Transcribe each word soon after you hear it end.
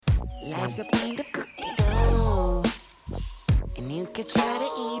Life's a plate of cookie dough, and you could try to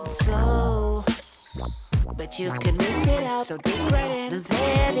eat it slow, but you could miss it out. So take credit, does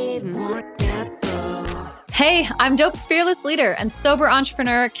that even work out though? Hey, I'm Dope's fearless leader and sober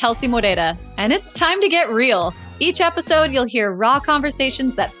entrepreneur, Kelsey Moreta, and it's time to get real. Each episode, you'll hear raw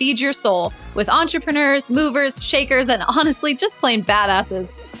conversations that feed your soul with entrepreneurs, movers, shakers, and honestly, just plain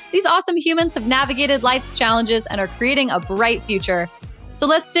badasses. These awesome humans have navigated life's challenges and are creating a bright future. So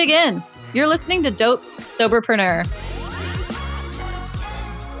let's dig in. You're listening to Dope's Soberpreneur.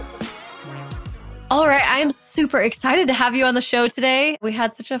 All right, I'm super excited to have you on the show today. We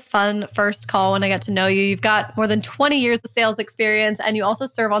had such a fun first call when I got to know you. You've got more than 20 years of sales experience, and you also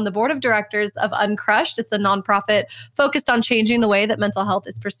serve on the board of directors of Uncrushed. It's a nonprofit focused on changing the way that mental health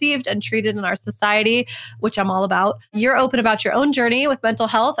is perceived and treated in our society, which I'm all about. You're open about your own journey with mental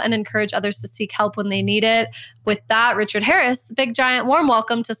health and encourage others to seek help when they need it. With that, Richard Harris, big giant warm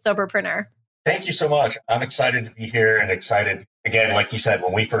welcome to Soberpreneur. Thank you so much. I'm excited to be here and excited. Again, like you said,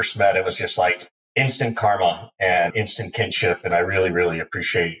 when we first met, it was just like instant karma and instant kinship. And I really, really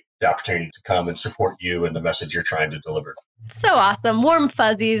appreciate the opportunity to come and support you and the message you're trying to deliver. So awesome. Warm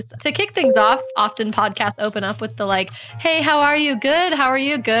fuzzies. To kick things off, often podcasts open up with the like, hey, how are you? Good. How are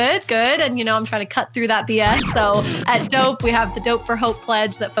you? Good. Good. And I'm trying to cut through that BS. So at Dope, we have the Dope for Hope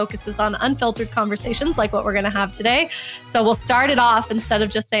pledge that focuses on unfiltered conversations like what we're going to have today. So we'll start it off instead of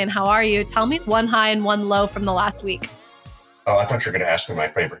just saying, how are you? Tell me one high and one low from the last week. Oh, I thought you were going to ask me my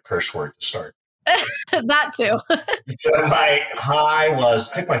favorite curse word to start. That too. So my high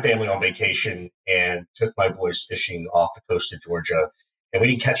was took my family on vacation and took my boys fishing off the coast of Georgia, and we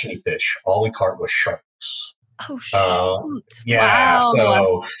didn't catch any fish. All we caught was sharks. Oh, shoot. Yeah. Wow.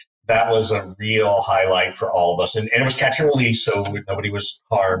 So that was a real highlight for all of us. And it was catch and release, so nobody was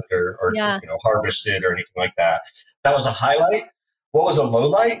harmed or harvested or anything like that. That was a highlight. What was a low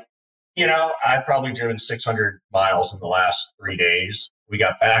light? I've probably driven 600 miles in the last 3 days. We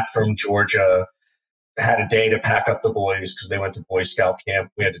got back from Georgia, had a day to pack up the boys because they went to Boy Scout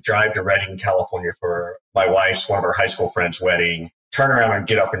camp. We had to drive to Redding, California for my wife's, one of her high school friends' wedding, turn around and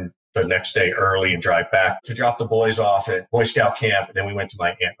get up the next day early and drive back to drop the boys off at Boy Scout camp. And then we went to my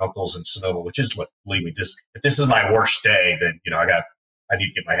aunt and uncle's in Sonoma, which is believe me, if this is my worst day, then, I need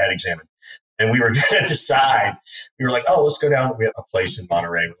to get my head examined. And we were going to decide, we were like, oh, let's go down. We have a place in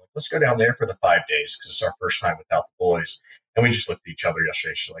Monterey. We're like, let's go down there for the 5 days because it's our first time without the boys. And we just looked at each other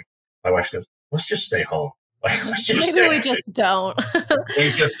yesterday. She's like, my wife goes, let's just stay home. Maybe we just don't.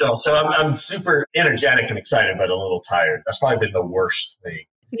 We just don't. So I'm super energetic and excited, but a little tired. That's probably been the worst thing.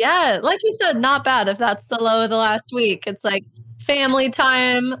 Yeah. Like you said, not bad if that's the low of the last week. It's like family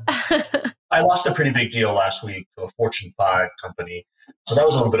time. I lost a pretty big deal last week to a Fortune 5 company. So that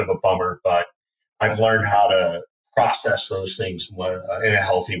was a little bit of a bummer, but I've learned how to process those things in a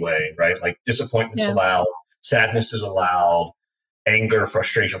healthy way, right? Like disappointment's allowed, sadness is allowed, anger,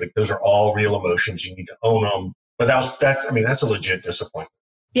 frustration, like those are all real emotions. You need to own them. But that's a legit disappointment.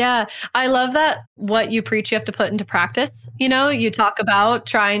 Yeah. I love that what you preach, you have to put into practice. You talk about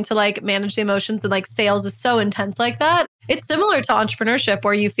trying to manage the emotions and sales is so intense like that. It's similar to entrepreneurship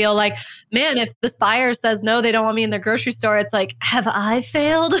where you feel like, man, if this buyer says no, they don't want me in their grocery store. It's like, have I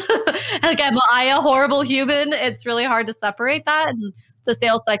failed? Am I a horrible human? It's really hard to separate that. And the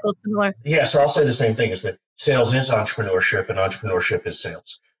sales cycle is similar. Yeah. So I'll say the same thing is that sales is entrepreneurship and entrepreneurship is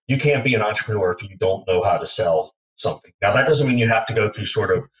sales. You can't be an entrepreneur if you don't know how to sell something. Now, that doesn't mean you have to go through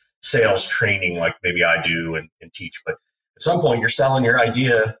sort of sales training like maybe I do and teach, but at some point you're selling your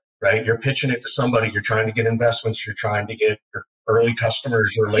idea, right? You're pitching it to somebody. You're trying to get investments. You're trying to get your early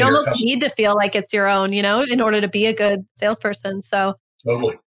customers or later You almost customers. Need to feel like it's your own, in order to be a good salesperson. So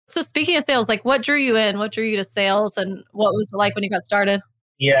Totally. So speaking of sales, what drew you in? What drew you to sales and what was it like when you got started?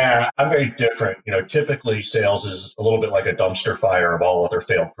 Yeah, I'm very different. Typically sales is a little bit like a dumpster fire of all other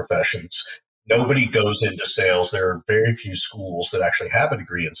failed professions. Nobody goes into sales. There are very few schools that actually have a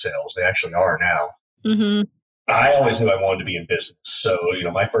degree in sales. They actually are now. Mm-hmm. I always knew I wanted to be in business. So,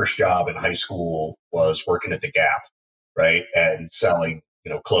 my first job in high school was working at the Gap, right? And selling,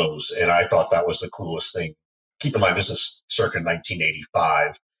 clothes. And I thought that was the coolest thing. Keep in mind, this is circa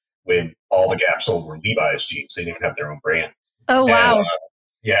 1985 when all the Gap sold were Levi's jeans. They didn't even have their own brand. Oh, wow. And,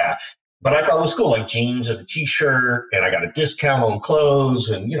 yeah. But I thought it was cool, like jeans and a t-shirt, and I got a discount on clothes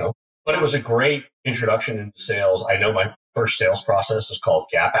and, but it was a great introduction into sales. I know my first sales process is called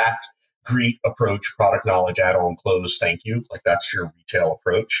Gap Act. Greet, approach, product knowledge, add-on, close, thank you. That's your retail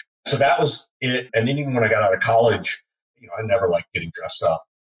approach. So that was it. And then even when I got out of college, I never liked getting dressed up.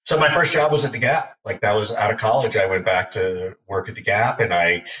 So my first job was at the Gap. That was out of college. I went back to work at the Gap and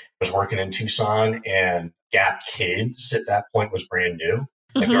I was working in Tucson, and Gap Kids at that point was brand new.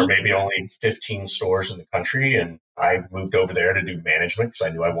 Like there were maybe only 15 stores in the country. And I moved over there to do management because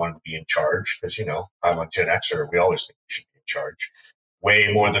I knew I wanted to be in charge because, I'm a Gen Xer. We always think we should be in charge.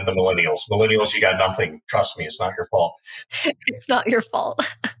 Way more than the millennials. Millennials, you got nothing. Trust me, it's not your fault. It's not your fault.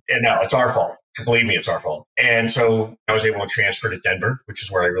 And no, it's our fault. Believe me, it's our fault. And so I was able to transfer to Denver, which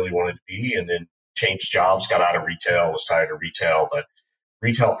is where I really wanted to be, and then changed jobs, got out of retail, was tired of retail, but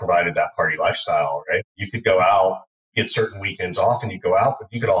retail provided that party lifestyle, right? You could go out, get certain weekends off and you go out, but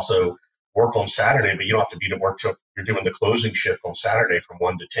you could also work on Saturday, but you don't have to be to work till you're doing the closing shift on Saturday from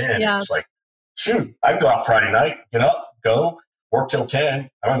 1 to 10. Yeah. It's like, shoot, I can go out Friday night, get up, go, work till 10.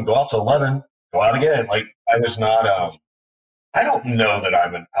 I don't go out till 11, go out again. Like I was not, I don't know that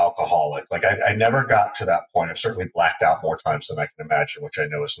I'm an alcoholic. Like I never got to that point. I've certainly blacked out more times than I can imagine, which I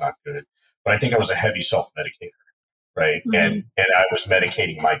know is not good. But I think I was a heavy self-medicator, right? And I was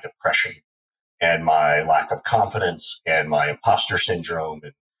medicating my depression and my lack of confidence and my imposter syndrome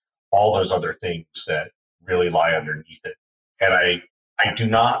and all those other things that really lie underneath it. And I do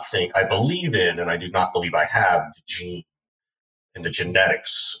not think, I believe in, and I do not believe I have the gene and the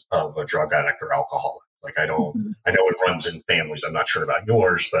genetics of a drug addict or alcoholic. Like I don't, I know it runs in families. I'm not sure about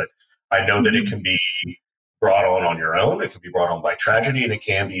yours, but I know that it can be brought on your own. It can be brought on by tragedy, and it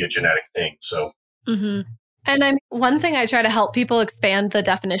can be a genetic thing. So. And one thing I try to help people expand the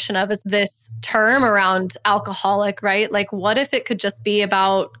definition of is this term around alcoholic, right? Like, what if it could just be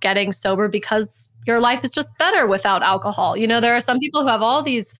about getting sober because your life is just better without alcohol? There are some people who have all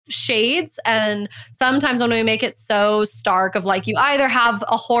these shades, and sometimes when we make it so stark of like, you either have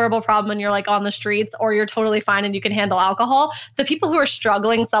a horrible problem and you're like on the streets, or you're totally fine and you can handle alcohol. The people who are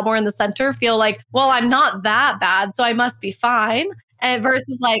struggling somewhere in the center feel like, well, I'm not that bad, so I must be fine. And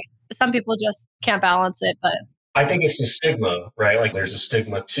versus like, some people just can't balance it. But I think it's the stigma, right? Like there's a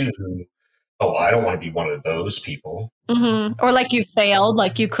stigma too. Oh, I don't want to be one of those people. Or like you failed,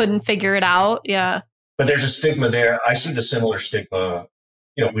 like you couldn't figure it out. Yeah. But there's a stigma there. I see the similar stigma.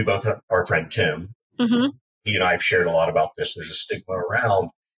 We both have our friend Tim. He and I have shared a lot about this. There's a stigma around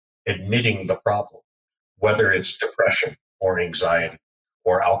admitting the problem, whether it's depression or anxiety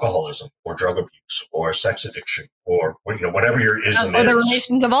or alcoholism or drug abuse or sex addiction or whatever your ism or is. the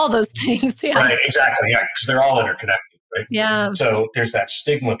relation of all those things. Yeah. Right, exactly. Yeah, because they're all interconnected, right? Yeah. So there's that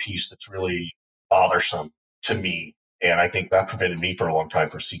stigma piece that's really bothersome to me. And I think that prevented me for a long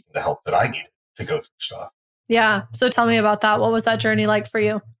time from seeking the help that I needed to go through stuff. Yeah. So tell me about that. What was that journey like for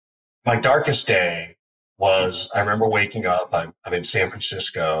you? My darkest day was, I remember waking up, I'm in San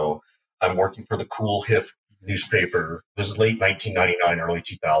Francisco. I'm working for the cool hip newspaper. This is late 1999, early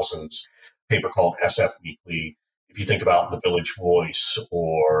 2000s, paper called SF Weekly. If you think about the Village Voice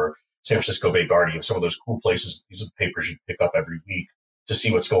or San Francisco Bay Guardian, some of those cool places, these are the papers you pick up every week to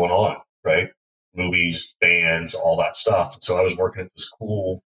see what's going on, right? Movies, bands, all that stuff. And so I was working at this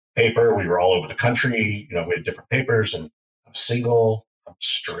cool paper. We were all over the country. We had different papers, and I'm single, I'm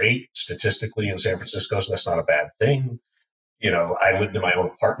straight statistically in San Francisco, so that's not a bad thing. I lived in my own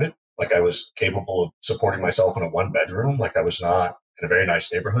apartment. Like I was capable of supporting myself in a 1-bedroom. Like I was not in a very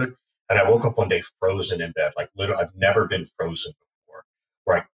nice neighborhood. And I woke up one day frozen in bed. Like literally, I've never been frozen before,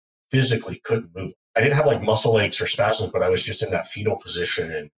 where I physically couldn't move. I didn't have like muscle aches or spasms, but I was just in that fetal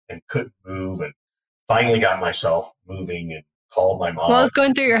position and couldn't move, and finally got myself moving and called my mom. What was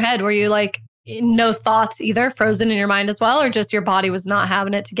going through your head? Were you like no thoughts either, frozen in your mind as well, or just your body was not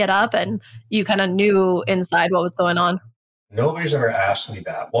having it to get up and you kind of knew inside what was going on? Nobody's ever asked me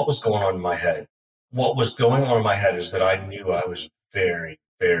that. What was going on in my head? What was going on in my head is that I knew I was very,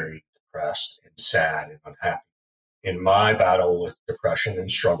 very depressed and sad and unhappy. In my battle with depression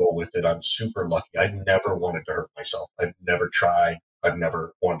and struggle with it, I'm super lucky. I never wanted to hurt myself. I've never tried. I've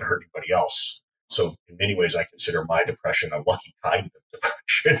never wanted to hurt anybody else. So in many ways, I consider my depression a lucky kind of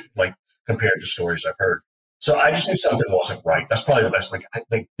depression, like compared to stories I've heard. So I just knew something wasn't right. That's probably the best.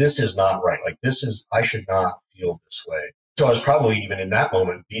 Like this is not right. Like I should not feel this way. So I was probably even in that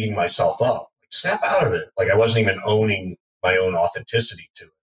moment beating myself up, like snap out of it. Like I wasn't even owning my own authenticity to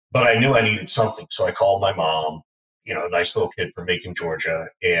it, but I knew I needed something. So I called my mom, a nice little kid from Macon, Georgia.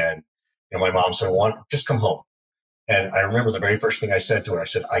 And, my mom said, just come home. And I remember the very first thing I said to her, I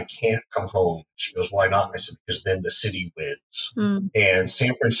said, I can't come home. She goes, why not? And I said, because then the city wins. And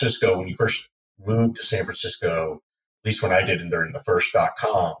San Francisco, when you first moved to San Francisco, at least when I did during the first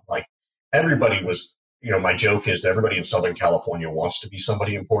 .com, like everybody was, my joke is that everybody in Southern California wants to be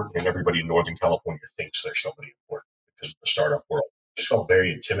somebody important, and everybody in Northern California thinks they're somebody important because of the startup world. I just felt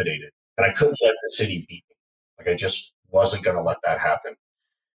very intimidated, and I couldn't let the city beat me. Like I just wasn't going to let that happen.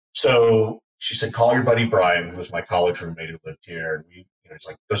 So she said, call your buddy Brian, who was my college roommate who lived here. And it's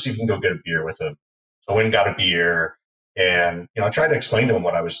like, go see if you can go get a beer with him. So I went and got a beer. And, I tried to explain to him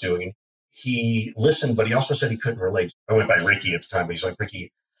what I was doing. He listened, but he also said he couldn't relate. I went by Ricky at the time, but he's like,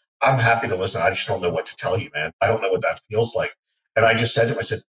 Ricky, I'm happy to listen. I just don't know what to tell you, man. I don't know what that feels like. And I just said to him, I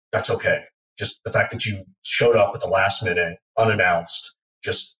said, that's okay. Just the fact that you showed up at the last minute, unannounced,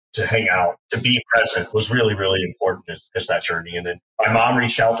 just to hang out, to be present was really, really important as that journey. And then my mom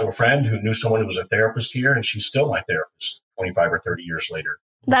reached out to a friend who knew someone who was a therapist here, and she's still my therapist 25 or 30 years later.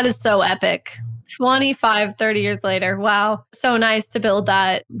 That is so epic. 25, 30 years later. Wow. So nice to build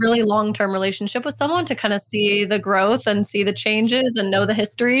that really long-term relationship with someone to kind of see the growth and see the changes and know the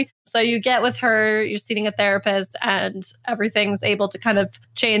history. So you get with her, you're seeing a therapist and everything's able to kind of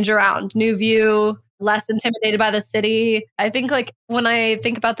change around. New view, less intimidated by the city. I think like when I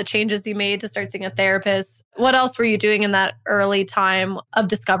think about the changes you made to start seeing a therapist, what else were you doing in that early time of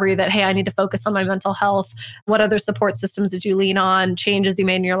discovery that, hey, I need to focus on my mental health? What other support systems did you lean on? Changes you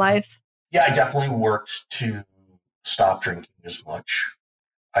made in your life? Yeah, I definitely worked to stop drinking as much.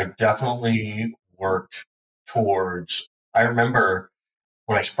 I definitely worked towards, I remember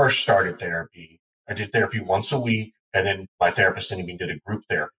when I first started therapy, I did therapy once a week, and then my therapist didn't even did a group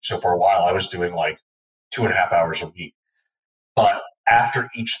therapy. So for a while, I was doing like 2.5 hours a week. But after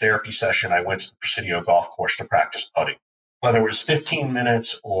each therapy session, I went to the Presidio golf course to practice putting. Whether it was 15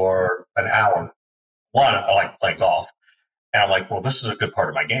 minutes or an hour, one, I like playing golf. And I'm like, well, this is a good part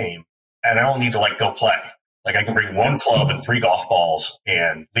of my game. And I don't need to like go play. Like I can bring one club and 3 golf balls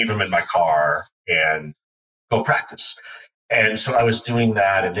and leave them in my car and go practice. And so I was doing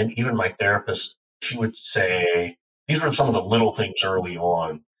that. And then even my therapist, she would say, these were some of the little things early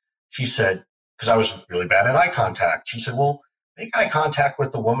on. She said, because I was really bad at eye contact. She said, well, make eye contact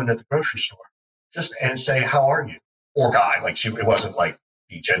with the woman at the grocery store just and say, how are you? Or guy. Like it wasn't like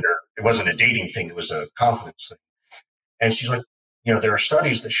the gender. It wasn't a dating thing. It was a confidence thing. And she's like, there are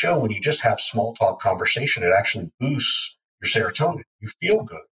studies that show when you just have small talk conversation, it actually boosts your serotonin. You feel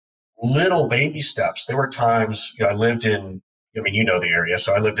good. Little baby steps. There were times, I lived in, the area.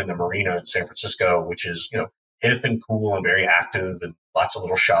 So I lived in the Marina in San Francisco, which is, hip and cool and very active and lots of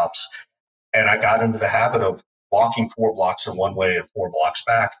little shops. And I got into the habit of walking 4 blocks in one way and 4 blocks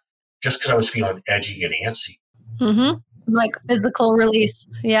back just because I was feeling edgy and antsy. Mm-hmm. Like physical release.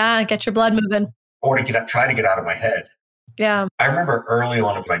 Yeah. Get your blood moving. Or to try to get out of my head. Yeah. I remember early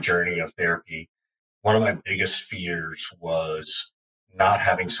on in my journey of therapy, one of my biggest fears was not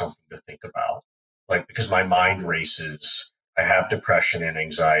having something to think about. Like, because my mind races, I have depression and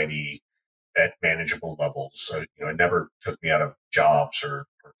anxiety at manageable levels. So, it never took me out of jobs or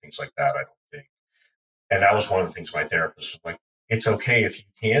things like that, I don't think. And that was one of the things my therapist was like, it's okay if you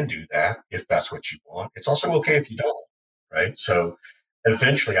can do that, if that's what you want. It's also okay if you don't, right? So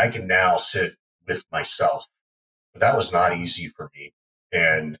eventually I can now sit with myself. But that was not easy for me.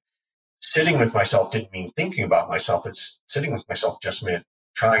 And sitting with myself didn't mean thinking about myself. It's sitting with myself just meant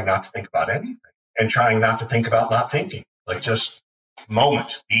trying not to think about anything and trying not to think about not thinking. Like just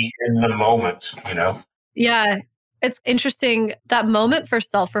be in the moment, Yeah. It's interesting that moment for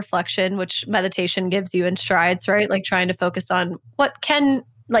self-reflection, which meditation gives you in strides, right? Like trying to focus on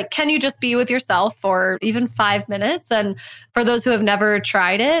can you just be with yourself for even 5 minutes? And for those who have never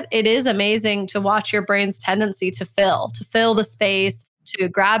tried it, it is amazing to watch your brain's tendency to fill the space, to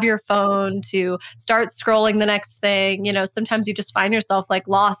grab your phone, to start scrolling the next thing. Sometimes you just find yourself like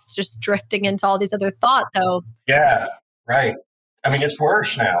lost, just drifting into all these other thoughts. So yeah, right. I mean, it's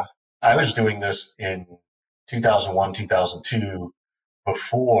worse now. I was doing this in 2001, 2002,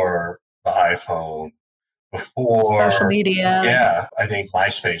 before the iPhone, before social media. Yeah, I think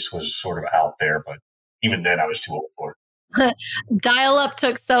MySpace was sort of out there, but even then I was too old for it. Dial up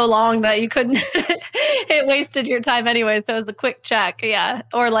took so long that you couldn't, it wasted your time anyway. So it was a quick check. Yeah.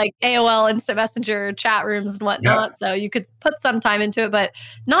 Or like AOL Instant Messenger chat rooms and whatnot. Yep. So you could put some time into it, but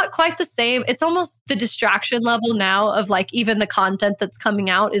not quite the same. It's almost the distraction level now of like even the content that's coming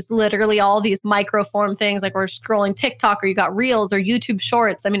out is literally all these microform things. Like we're scrolling TikTok or you got Reels or YouTube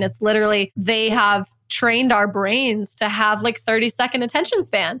Shorts. I mean, it's literally, they have trained our brains to have like 30-second attention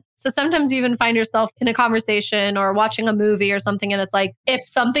span. So sometimes you even find yourself in a conversation or watching a movie or something. And it's like, if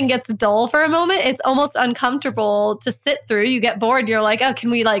something gets dull for a moment, it's almost uncomfortable to sit through. You get bored. You're like, oh,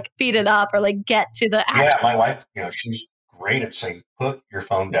 can we like speed it up or like get to the action? Yeah, my wife, she's great at saying, put your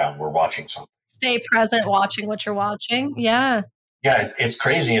phone down. We're watching something. Stay present, watching what you're watching. Yeah. Yeah, it's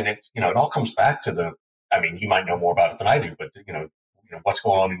crazy. And it all comes back to you might know more about it than I do, but what's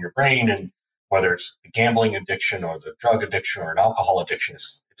going on in your brain, and whether it's the gambling addiction or the drug addiction or an alcohol addiction,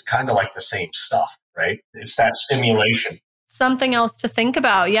 it's kind of like the same stuff, right? It's that stimulation. something else to think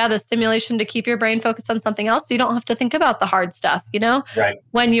about. Yeah, the stimulation to keep your brain focused on something else so you don't have to think about the hard stuff, Right.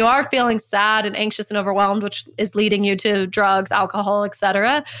 When you are feeling sad and anxious and overwhelmed, which is leading you to drugs, alcohol,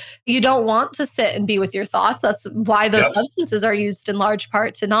 etc., you don't want to sit and be with your thoughts. That's why those substances are used in large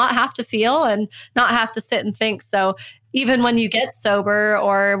part, to not have to feel and not have to sit and think. So even when you get sober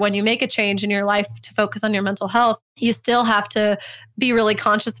or when you make a change in your life to focus on your mental health, you still have to be really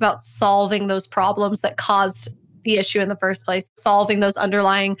conscious about solving those problems that caused the issue in the first place, solving those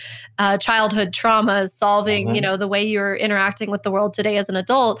underlying childhood traumas, solving, the way you're interacting with the world today as an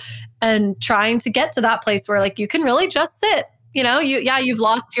adult, and trying to get to that place where like you can really just sit. You've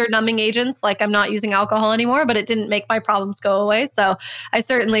lost your numbing agents. Like, I'm not using alcohol anymore, but it didn't make my problems go away. So I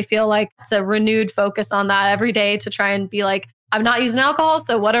certainly feel like it's a renewed focus on that every day to try and be like, I'm not using alcohol.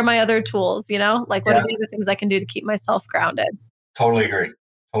 So what are my other tools? Like what are the other things I can do to keep myself grounded? Totally agree.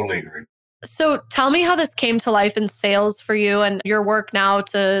 So tell me how this came to life in sales for you and your work now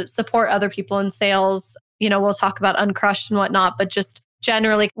to support other people in sales. We'll talk about Uncrushed and whatnot, but just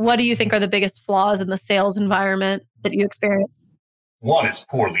generally, what do you think are the biggest flaws in the sales environment that you experience? One, it's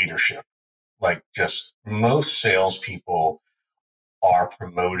poor leadership. Like, just most salespeople are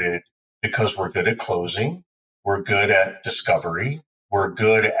promoted because we're good at closing, we're good at discovery, we're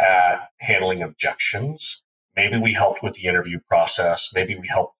good at handling objections. Maybe we helped with the interview process. Maybe we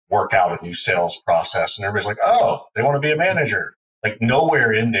helped work out a new sales process. And everybody's like, oh, they want to be a manager. Like,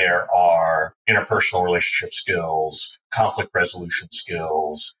 nowhere in there are interpersonal relationship skills, conflict resolution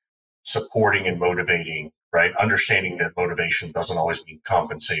skills, supporting and motivating, right? Understanding that motivation doesn't always mean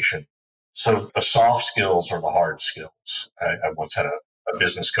compensation. So the soft skills are the hard skills. I once had a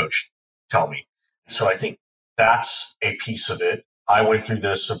business coach tell me. So I think that's a piece of it. I went through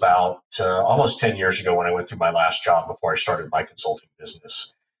this about almost 10 years ago when I went through my last job before I started my consulting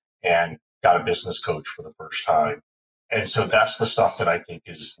business and got a business coach for the first time. And so that's the stuff that I think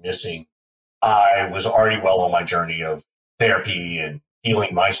is missing. I was already well on my journey of therapy and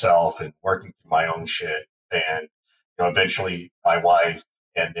healing myself and working through my own shit. And eventually my wife,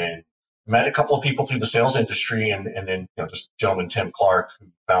 and then met a couple of people through the sales industry. And then this gentleman, Tim Clark, who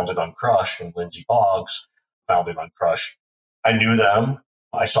founded Uncrushed, and Lindsay Boggs founded Uncrushed. I knew them.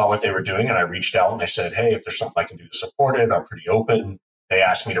 I saw what they were doing, and I reached out and I said, hey, if there's something I can do to support it, I'm pretty open. They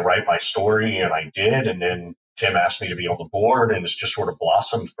asked me to write my story, and I did. And then Tim asked me to be on the board, and it's just sort of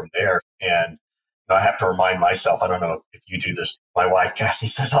blossomed from there. And I have to remind myself, I don't know if you do this. My wife, Kathy,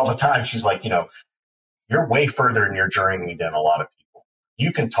 says all the time, she's like, you're way further in your journey than a lot of people.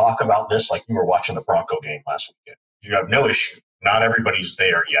 You can talk about this like you were watching the Bronco game last weekend. You have no issue. Not everybody's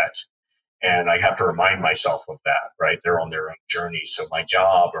there yet. And I have to remind myself of that, right? They're on their own journey. So my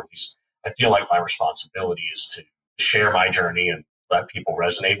job, or at least I feel like my responsibility, is to share my journey and let people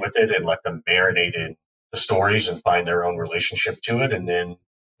resonate with it and let them marinate in the stories and find their own relationship to it. And then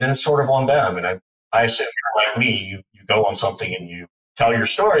it's sort of on them. And I assume you're like me, you go on something and you tell your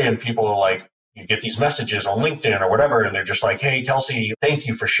story, and people are like, you get these messages on LinkedIn or whatever, and they're just like, hey, Kelsey, thank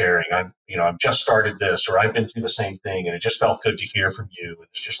you for sharing. I've just started this, or I've been through the same thing, and it just felt good to hear from you. And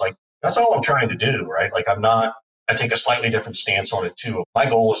it's just like, that's all I'm trying to do, right? Like, I take a slightly different stance on it too. My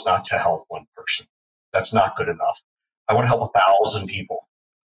goal is not to help one person. That's not good enough. I want to help 1,000 people.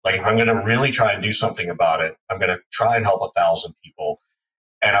 Like, if I'm going to really try and do something about it, I'm going to try and help 1,000 people.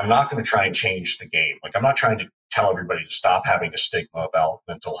 And I'm not going to try and change the game. Like, I'm not trying to tell everybody to stop having a stigma about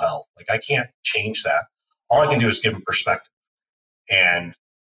mental health. Like, I can't change that. All I can do is give them perspective. And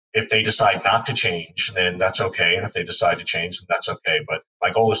if they decide not to change, then that's okay. And if they decide to change, then that's okay. But my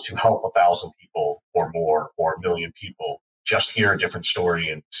goal is to help 1,000 people or more, or 1 million people, just hear a different story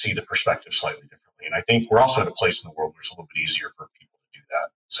and see the perspective slightly differently. And I think we're also at a place in the world where it's a little bit easier for people to do that.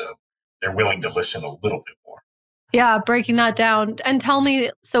 So they're willing to listen a little bit more. Yeah, breaking that down. And tell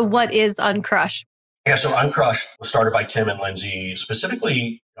me, so what is Uncrushed? Yeah, so Uncrushed was started by Tim and Lindsay,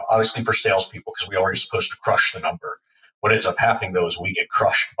 specifically, obviously for salespeople, because we are always supposed to crush the number. What ends up happening, though, is we get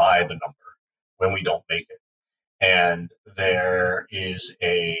crushed by the number when we don't make it. And there is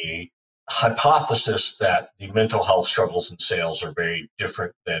a hypothesis that the mental health struggles in sales are very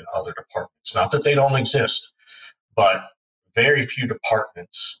different than other departments. Not that they don't exist, but very few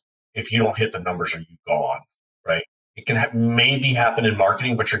departments, if you don't hit the numbers, are you gone, right? It can maybe happen in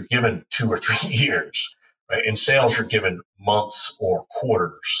marketing, but you're given 2 or 3 years, right? In sales, you're given months or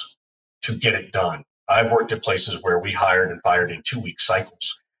quarters to get it done. I've worked at places where we hired and fired in 2-week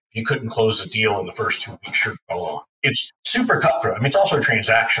cycles. If you couldn't close a deal in the first 2 weeks, you're gone. It's super cutthroat. I mean, it's also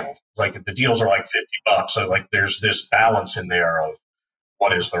transactional. Like, the deals are like $50. So like, there's this balance in there of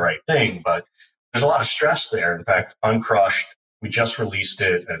what is the right thing, but there's a lot of stress there. In fact, Uncrushed, we just released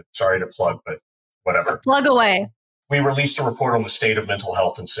it, and sorry to plug, but whatever. Plug away. we released a report on the state of mental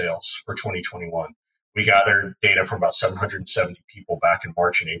health and sales for 2021. We gathered data from about 770 people back in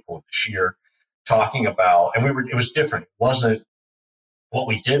March and April of this year, talking about, and it was different. It wasn't, what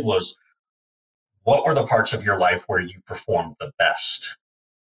we did was, what were the parts of your life where you performed the best?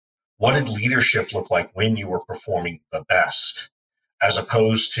 What did leadership look like when you were performing the best, as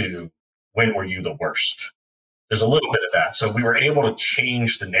opposed to when were you the worst? There's a little bit of that. So we were able to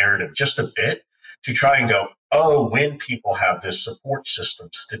change the narrative just a bit to try and go, oh, when people have this support system,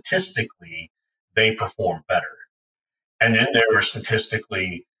 statistically, they perform better. And then there were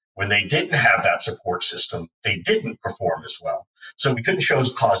statistically, when they didn't have that support system, they didn't perform as well. So we couldn't show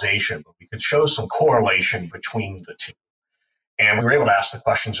causation, but we could show some correlation between the two. And we were able to ask the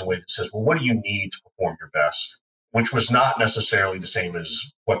questions in a way that says, well, what do you need to perform your best? Which was not necessarily the same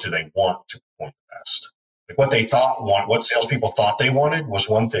as what do they want to perform the best. Like what salespeople thought they wanted was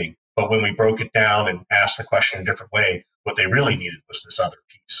one thing. But when we broke it down and asked the question in a different way, what they really needed was this other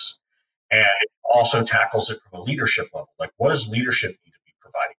piece. And it also tackles it from a leadership level. Like, what does leadership need to be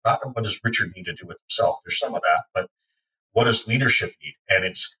providing? Not what does Richard need to do with himself. There's some of that, but what does leadership need? And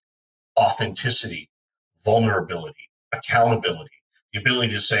it's authenticity, vulnerability, accountability, the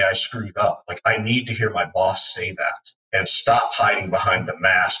ability to say, I screwed up. Like, I need to hear my boss say that, and stop hiding behind the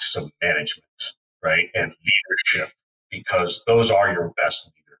masks of management, right? And leadership, because those are your best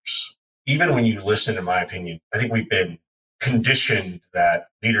leaders. Even when you listen, in my opinion, I think we've been conditioned that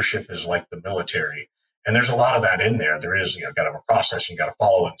leadership is like the military. And there's a lot of that in there. There is, got to have a process, you got to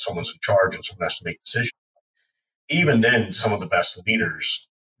follow it, and someone's in charge and someone has to make decisions. Even then, some of the best leaders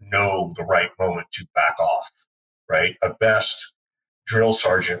know the right moment to back off, right? A best drill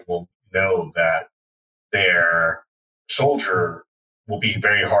sergeant will know that their soldier will be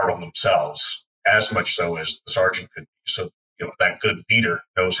very hard on themselves, as much so as the sergeant could be. So, that good leader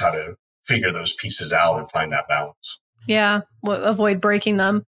knows how to figure those pieces out and find that balance. Yeah, avoid breaking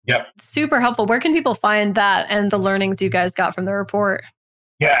them. Yep. Super helpful. Where can people find that and the learnings you guys got from the report?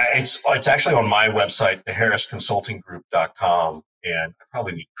 Yeah, it's actually on my website, theharrisconsultinggroup.com, and I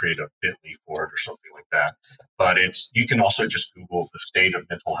probably need to create a bit.ly for it or something like that. But you can also just Google the state of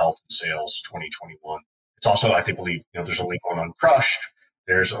mental health and sales 2021. It's also, I believe, there's a link on Uncrushed.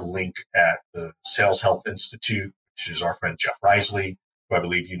 There's a link at the Sales Health Institute, which is our friend Jeff Risley, who I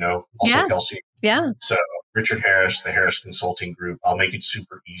believe also, yeah. Kelsey. Yeah. So Richard Harris, the Harris Consulting Group. I'll make it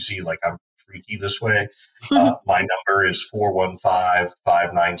super easy, like I'm freaky this way. My number is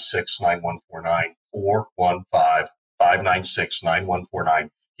 415-596-9149, 415-596-9149.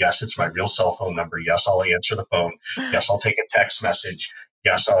 Yes, it's my real cell phone number. Yes, I'll answer the phone. Yes, I'll take a text message.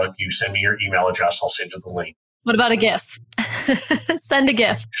 Yes, you send me your email address. I'll send you the link. What about a GIF? Send a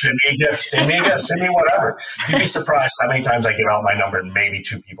GIF. Send me a GIF. Send me a GIF. Send me whatever. You'd be surprised how many times I give out my number and maybe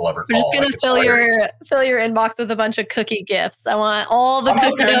 2 people ever call. We're just going to fill your inbox with a bunch of cookie GIFs. I want all the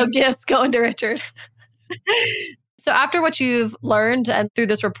cookie dough GIFs going to Richard. So after what you've learned and through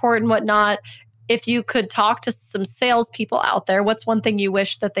this report and whatnot, if you could talk to some salespeople out there, what's one thing you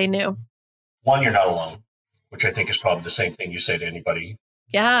wish that they knew? One, you're not alone, which I think is probably the same thing you say to anybody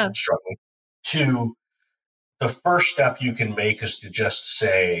struggling. 2, the first step you can make is to just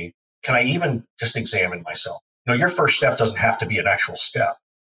say, can I even just examine myself? Your first step doesn't have to be an actual step,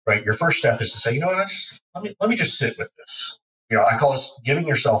 right? Your first step is to say, what, let me just sit with this. I call this giving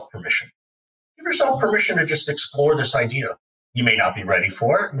yourself permission. Give yourself permission to just explore this idea. You may not be ready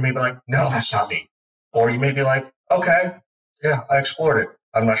for it. You may be like, no, that's not me. Or you may be like, okay, yeah, I explored it.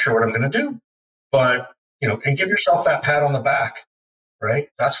 I'm not sure what I'm going to do, but, and give yourself that pat on the back, right?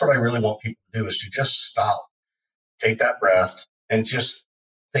 That's what I really want people to do, is to just stop. Take that breath and just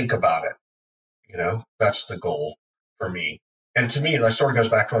think about it. That's the goal for me. And to me, that sort of goes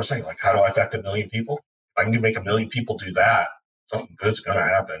back to what I was saying, like, how do I affect 1 million people? If I can make 1 million people do that, something good's going to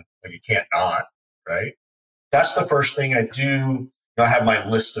happen. Like, it can't not, right? That's the first thing I do. I have my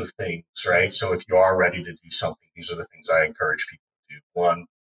list of things, right? So if you are ready to do something, these are the things I encourage people to do. 1,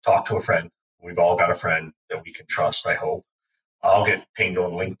 talk to a friend. We've all got a friend that we can trust, I hope. I'll get pinged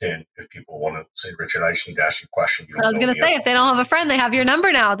on LinkedIn if people want to say, Richard, I just need to ask you a question. I was going to say, if they don't have a friend, they have your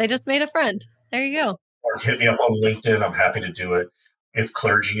number now. They just made a friend. There you go. Or hit me up on LinkedIn. I'm happy to do it. If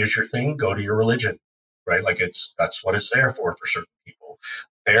clergy is your thing, go to your religion, right? Like, that's what it's there for certain people.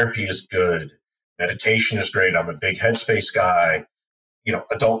 Therapy is good. Meditation is great. I'm a big Headspace guy.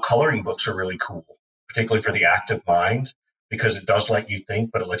 Adult coloring books are really cool, particularly for the active mind, because it does let you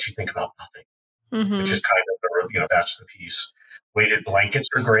think, but it lets you think about nothing, which is kind of that's the piece. Weighted blankets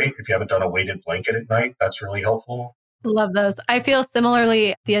are great. If you haven't done a weighted blanket at night, that's really helpful. Love those. I feel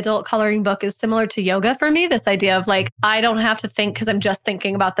similarly, the adult coloring book is similar to yoga for me. This idea of like, I don't have to think because I'm just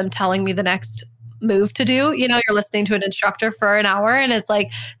thinking about them telling me the next move to do. You know, you're listening to an instructor for an hour and it's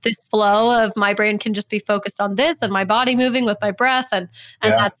like this flow of my brain can just be focused on this and my body moving with my breath and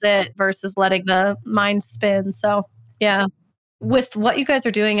that's it versus letting the mind spin. So yeah. With what you guys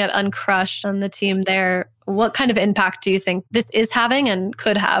are doing at Uncrushed and the team there, what kind of impact do you think this is having and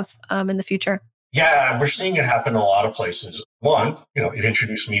could have in the future? Yeah, we're seeing it happen in a lot of places. One, it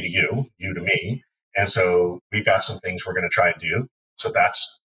introduced me to you to me. And so we've got some things we're going to try and do. So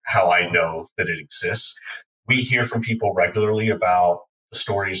that's how I know that it exists. We hear from people regularly about the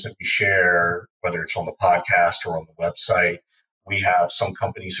stories that we share, whether it's on the podcast or on the website. We have some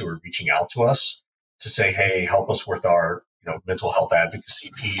companies who are reaching out to us to say, hey, help us with our mental health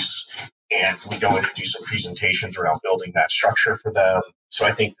advocacy piece. And we go in and do some presentations around building that structure for them. So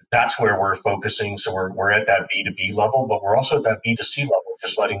I think that's where we're focusing. So we're at that B2B level, but we're also at that B2C level,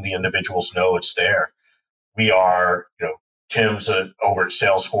 just letting the individuals know it's there. We are, Tim's over at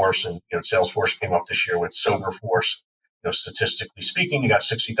Salesforce, and Salesforce came up this year with SoberForce. Statistically speaking, you got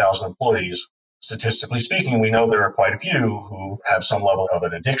 60,000 employees. Statistically speaking, we know there are quite a few who have some level of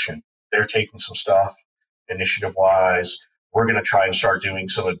an addiction. They're taking some stuff initiative-wise. We're going to try and start doing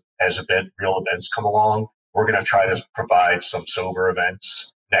some as real events come along. We're going to try to provide some sober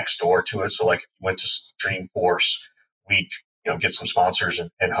events next door to it. So like if you went to Dreamforce, we get some sponsors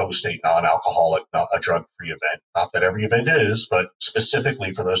and host a non-alcoholic, a drug-free event. Not that every event is, but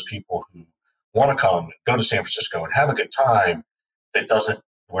specifically for those people who want to come and go to San Francisco and have a good time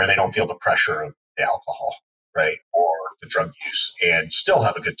where they don't feel the pressure of the alcohol, right? Or the drug use, and still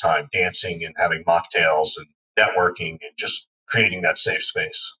have a good time dancing and having mocktails and networking and just creating that safe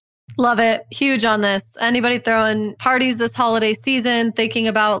space. Love it. Huge on this. Anybody throwing parties this holiday season, thinking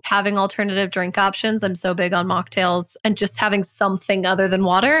about having alternative drink options? I'm so big on mocktails and just having something other than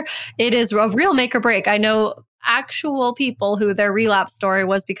water. It is a real make or break. I know actual people who their relapse story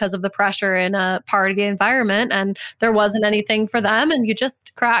was because of the pressure in a party environment and there wasn't anything for them and you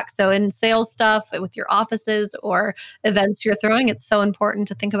just crack. So in sales stuff with your offices or events you're throwing, it's so important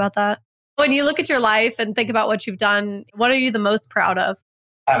to think about that. When you look at your life and think about what you've done, what are you the most proud of?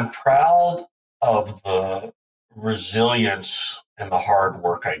 I'm proud of the resilience and the hard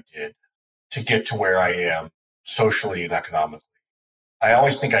work I did to get to where I am socially and economically. I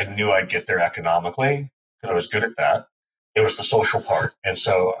always think I knew I'd get there economically because I was good at that. It was the social part. And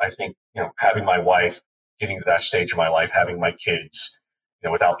so I think, having my wife, getting to that stage of my life, having my kids,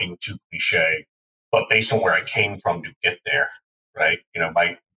 without being too cliche, but based on where I came from to get there, right?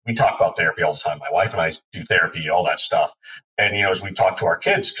 We talk about therapy all the time. My wife and I do therapy, all that stuff. And, as we talk to our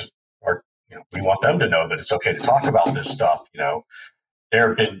kids, because we want them to know that it's okay to talk about this stuff. There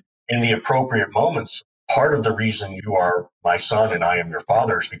have been, in the appropriate moments, part of the reason you are my son and I am your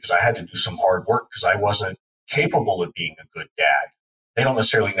father is because I had to do some hard work because I wasn't capable of being a good dad. They don't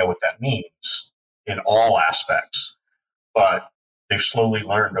necessarily know what that means in all aspects, but they've slowly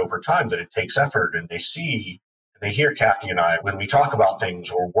learned over time that it takes effort, and they hear Kathy and I, when we talk about things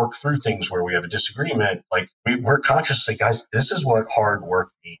or work through things where we have a disagreement, like we're conscious, say, guys, this is what hard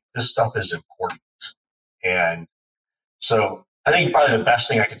work means. This stuff is important. And so I think probably the best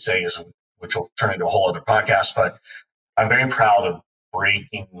thing I could say is, which will turn into a whole other podcast, but I'm very proud of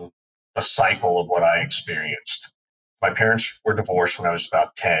breaking the cycle of what I experienced. My parents were divorced when I was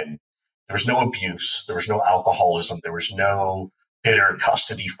about 10. There was no abuse. There was no alcoholism. There was no bitter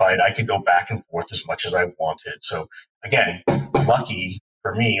custody fight. I could go back and forth as much as I wanted. So again, lucky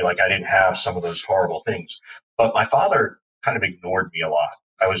for me, like I didn't have some of those horrible things. But my father kind of ignored me a lot.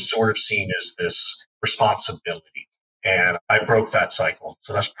 I was sort of seen as this responsibility. And I broke that cycle.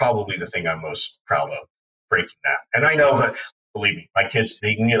 So that's probably the thing I'm most proud of, breaking that. And I know that, believe me, my kids,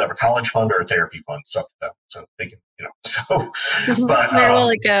 they can either have a college fund or a therapy fund. It's up to them. So they can, but where will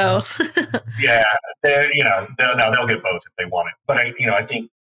it go? Yeah, they'll get both if they want it. But I think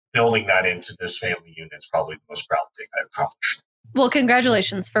building that into this family unit is probably the most proud thing I've accomplished. Well,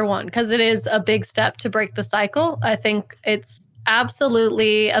 congratulations for one, because it is a big step to break the cycle. I think it's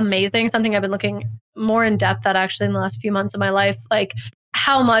absolutely amazing. Something I've been looking more in depth at actually in the last few months of my life, like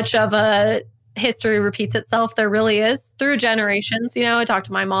how much of a history repeats itself there really is through generations. I talked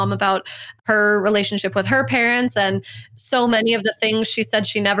to my mom about her relationship with her parents, and so many of the things she said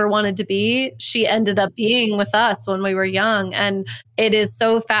she never wanted to be, she ended up being with us when we were young. And it is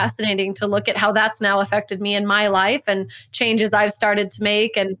so fascinating to look at how that's now affected me in my life and changes I've started to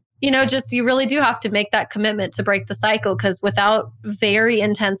make. And you really do have to make that commitment to break the cycle, because without very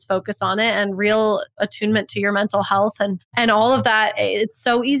intense focus on it and real attunement to your mental health and all of that, it's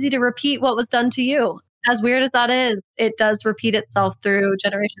so easy to repeat what was done to you. As weird as that is, it does repeat itself through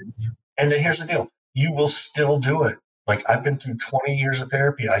generations. And then here's the deal. You will still do it. Like, I've been through 20 years of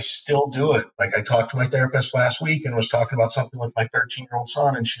therapy. I still do it. Like, I talked to my therapist last week and was talking about something with my 13-year-old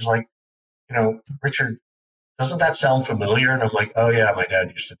son. And she's like, Richard, doesn't that sound familiar? And I'm like, oh yeah, my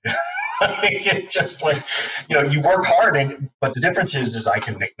dad used to do it. It's just like, you work hard, but the difference is I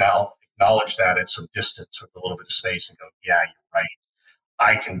can acknowledge that at some distance with a little bit of space and go, yeah, you're right.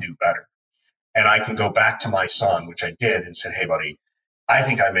 I can do better. And I can go back to my son, which I did, and said, hey, buddy, I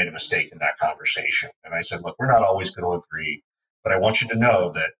think I made a mistake in that conversation. And I said, look, we're not always going to agree, but I want you to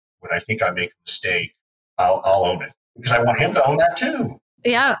know that when I think I make a mistake, I'll own it, because I want him to own that too.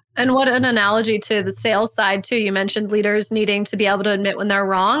 Yeah. And what an analogy to the sales side too. You mentioned leaders needing to be able to admit when they're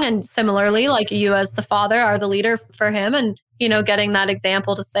wrong. And similarly, like you as the father are the leader for him, and, getting that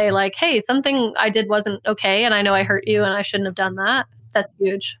example to say like, hey, something I did wasn't okay. And I know I hurt you and I shouldn't have done that. That's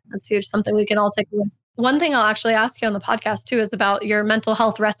huge. That's huge. Something we can all take away. One thing I'll actually ask you on the podcast too is about your mental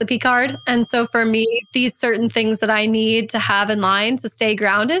health recipe card. And so for me, these certain things that I need to have in line to stay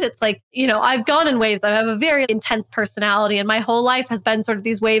grounded, it's like, I've gone in waves. I have a very intense personality, and my whole life has been sort of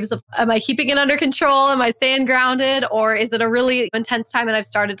these waves of, am I keeping it under control? Am I staying grounded? Or is it a really intense time and I've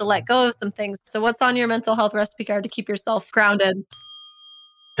started to let go of some things? So what's on your mental health recipe card to keep yourself grounded?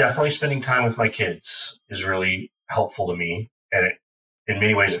 Definitely spending time with my kids is really helpful to me. And in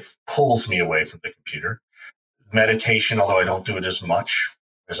many ways, it pulls me away from the computer. Meditation, although I don't do it as much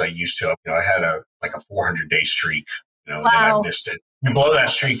as I used to. I had a 400-day streak, and then I missed it. You blow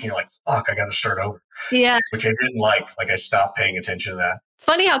that streak and you're like, fuck, I got to start over. Yeah. Which I didn't like. Like, I stopped paying attention to that. It's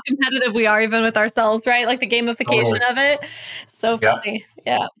funny how competitive we are even with ourselves, right? Like the gamification of it. So funny.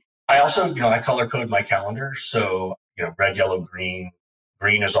 Yeah. I also, I color code my calendar. So, red, yellow, green.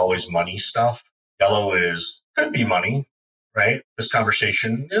 Green is always money stuff. Yellow could be money. Right? This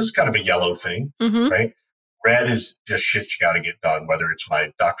conversation is kind of a yellow thing, right? Red is just shit you got to get done, whether it's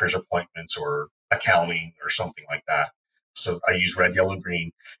my doctor's appointments or accounting or something like that. So I use red, yellow,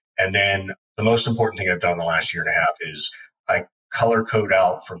 green. And then the most important thing I've done the last year and a half is I color code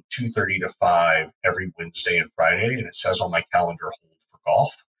out from 2:30 to 5 every Wednesday and Friday. And it says on my calendar, hold for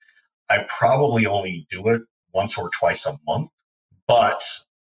golf. I probably only do it once or twice a month, but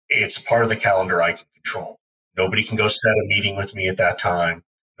it's part of the calendar I can control. Nobody can go set a meeting with me at that time.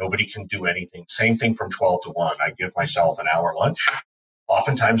 Nobody can do anything. Same thing from 12 to 1. I give myself an hour lunch.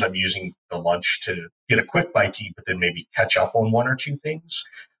 Oftentimes I'm using the lunch to get a quick bite to eat, but then maybe catch up on one or two things.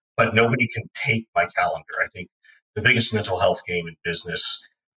 But nobody can take my calendar. I think the biggest mental health game in business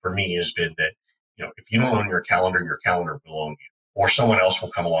for me has been that, if you don't own your calendar will own you. Or someone else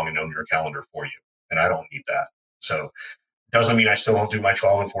will come along and own your calendar for you. And I don't need that. So doesn't mean I still don't do my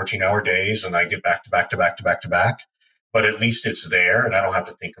 12 and 14-hour days and I get back to back to back to back to back, but at least it's there and I don't have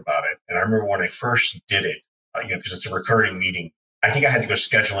to think about it. And I remember when I first did it, because it's a recurring meeting, I think I had to go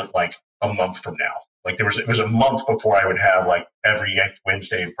schedule it like a month from now. Like it was a month before I would have like every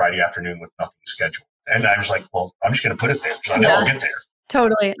Wednesday and Friday afternoon with nothing scheduled. And I was like, well, I'm just going to put it there because I know I'll get there.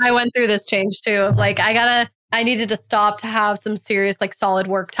 Totally. I went through this change too of like, I needed to stop to have some serious, like solid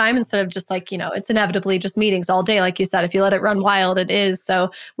work time instead of just like, it's inevitably just meetings all day. Like you said, if you let it run wild, it is. So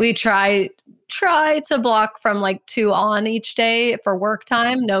we try to block from like 2 on each day for work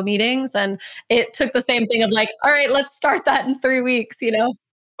time, no meetings. And it took the same thing of like, all right, let's start that in 3 weeks,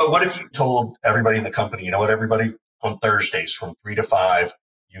 But what if you told everybody in the company, everybody on Thursdays from 3 to 5,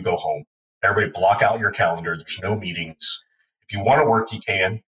 you go home. Everybody block out your calendar. There's no meetings. If you want to work, you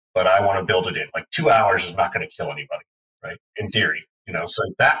can. But I want to build it in. Like 2 hours is not going to kill anybody, right? In theory, so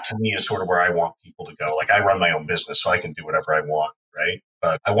that to me is sort of where I want people to go. Like I run my own business, so I can do whatever I want, right?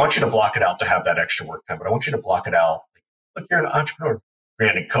 But I want you to block it out to have that extra work time. But I want you to block it out. Look, you're an entrepreneur.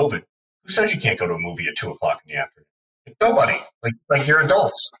 Granted, COVID, who says you can't go to a movie at 2 o'clock in the afternoon? Like, nobody. Like you're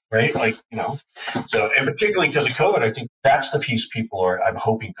adults, right? So, and particularly because of COVID, I think that's the piece I'm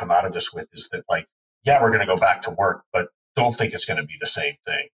hoping come out of this with is that like, yeah, we're going to go back to work, but don't think it's going to be the same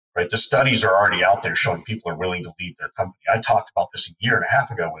thing. Right? The studies are already out there showing people are willing to leave their company. I talked about this a year and a half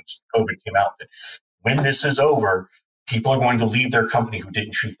ago when COVID came out, that when this is over, people are going to leave their company who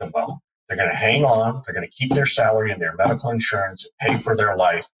didn't treat them well. They're going to hang on. They're going to keep their salary and their medical insurance and pay for their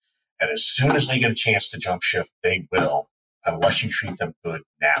life. And as soon as they get a chance to jump ship, they will, unless you treat them good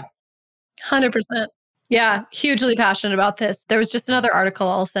now. 100%. Yeah, hugely passionate about this. There was just another article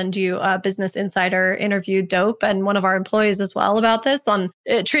I'll send you. Business Insider interviewed Dope and one of our employees as well about this on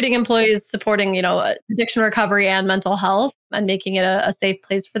treating employees, supporting, addiction recovery and mental health and making it a safe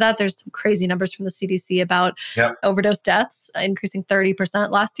place for that. There's some crazy numbers from the CDC about overdose deaths increasing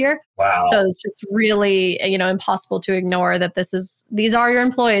 30% last year. Wow. So it's just really, impossible to ignore that these are your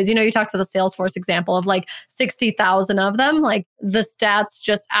employees. You talked about the Salesforce example of like 60,000 of them. Like the stats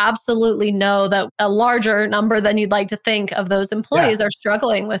just absolutely know that a large larger number than you'd like to think of those employees are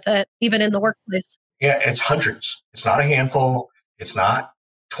struggling with it, even in the workplace. Yeah, it's hundreds. It's not a handful. It's not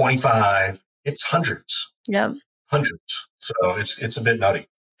 25. It's hundreds. Yeah. Hundreds. So it's a bit nutty.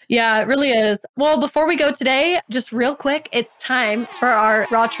 Yeah, it really is. Well, before we go today, just real quick, it's time for our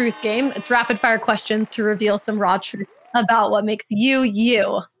Raw Truth game. It's rapid fire questions to reveal some raw truths about what makes you,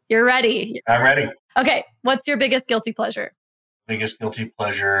 you. You're ready? I'm ready. Okay. What's your biggest guilty pleasure? Biggest guilty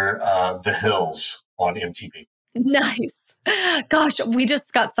pleasure, The Hills on MTV. Nice. Gosh, we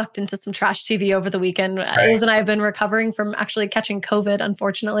just got sucked into some trash TV over the weekend. Right. Liz and I have been recovering from actually catching COVID,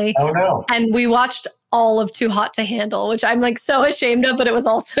 unfortunately. Oh, no. And we watched all of Too Hot to Handle, which I'm like so ashamed of, but it was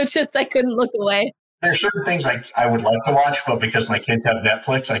also just, I couldn't look away. There's certain things I would like to watch, but because my kids have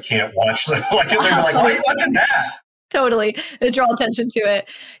Netflix, I can't watch them. Like, they're like, why are you watching that? Totally. To draw attention to it.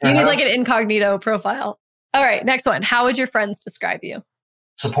 You need like an incognito profile. All right, next one. How would your friends describe you?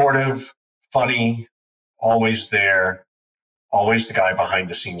 Supportive, funny, always there, always the guy behind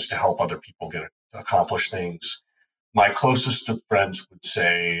the scenes to help other people accomplish things. My closest of friends would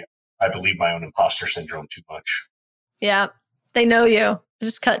say, I believe my own imposter syndrome too much. Yeah, they know you.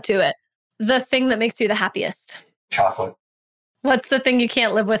 Just cut to it. The thing that makes you the happiest? Chocolate. What's the thing you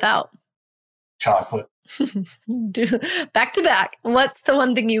can't live without? Chocolate. Back to back. What's the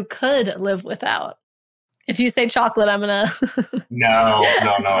one thing you could live without? If you say chocolate, I'm going to... No,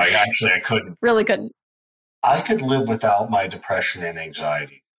 I couldn't. Really couldn't. I could live without my depression and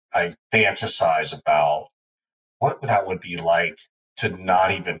anxiety. I fantasize about what that would be like to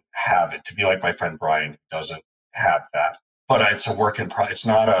not even have it, to be like my friend Brian, who doesn't have that. But it's a work in progress.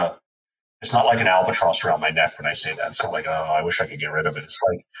 It's not like an albatross around my neck when I say that. It's not like, oh, I wish I could get rid of it. It's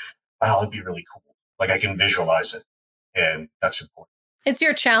like, wow, it'd be really cool. Like I can visualize it, and that's important. It's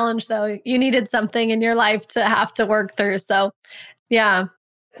your challenge, though. You needed something in your life to have to work through. So, yeah.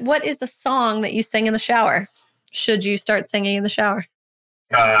 What is a song that you sing in the shower? Should you start singing in the shower?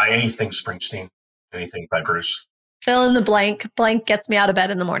 Anything Springsteen, anything by Bruce. Fill in the blank. Blank gets me out of bed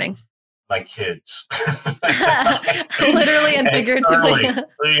in the morning. My kids. Literally and figuratively.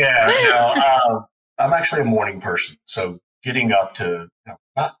 I'm actually a morning person. So getting up to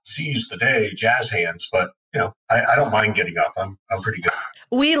not seize the day, jazz hands, but I don't mind getting up. I'm pretty good.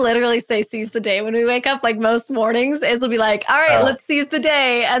 We literally say seize the day when we wake up. Like most mornings, Iz will be like, "All right, let's seize the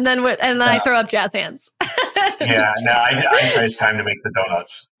day," and then I throw up jazz hands. I say it's time to make the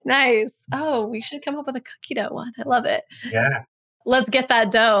donuts. Nice. Oh, we should come up with a cookie dough one. I love it. Yeah. Let's get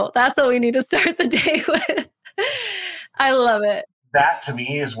that dough. That's what we need to start the day with. I love it. That to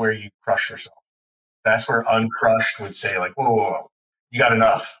me is where you crush yourself. That's where Uncrushed would say, like, whoa, you got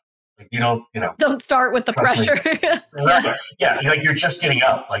enough. Like, don't start with the pressure. Yeah, like you're just getting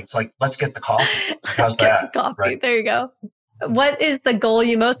up. Like it's like, let's get the coffee. How's that? Coffee. Right? There you go. What is the goal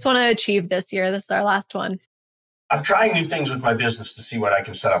you most want to achieve this year? This is our last one. I'm trying new things with my business to see what I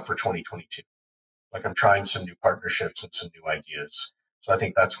can set up for 2022. Like I'm trying some new partnerships and some new ideas. So I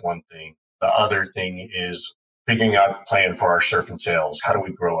think that's one thing. The other thing is figuring out the plan for our Surf and Sales. How do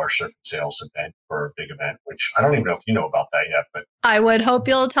we grow our Surf and Sales event for a big event, which I don't even know if you know about that yet. But I would hope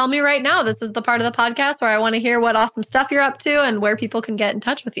you'll tell me right now. This is the part of the podcast where I want to hear what awesome stuff you're up to and where people can get in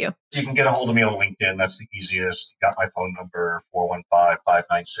touch with you. You can get a hold of me on LinkedIn. That's the easiest. You got my phone number,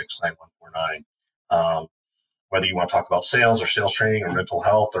 415-596-9149. Whether you want to talk about sales or sales training or mental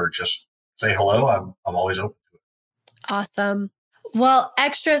health or just say hello, I'm always open to it. Awesome. Well,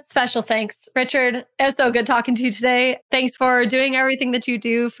 extra special thanks, Richard. It was so good talking to you today. Thanks for doing everything that you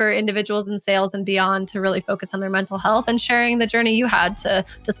do for individuals in sales and beyond to really focus on their mental health and sharing the journey you had to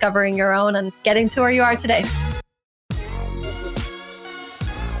discovering your own and getting to where you are today.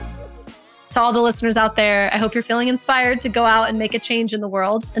 To all the listeners out there, I hope you're feeling inspired to go out and make a change in the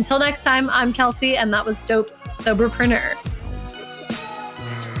world. Until next time, I'm Kelsey, and that was Dope's Soberpreneur.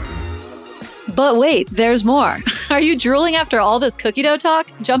 But wait, there's more. Are you drooling after all this cookie dough talk?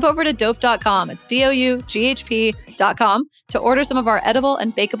 Jump over to dope.com. It's DOUGHP.com to order some of our edible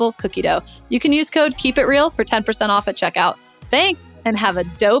and bakeable cookie dough. You can use code KEEPITREAL for 10% off at checkout. Thanks, and have a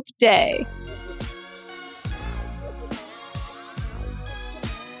dope day.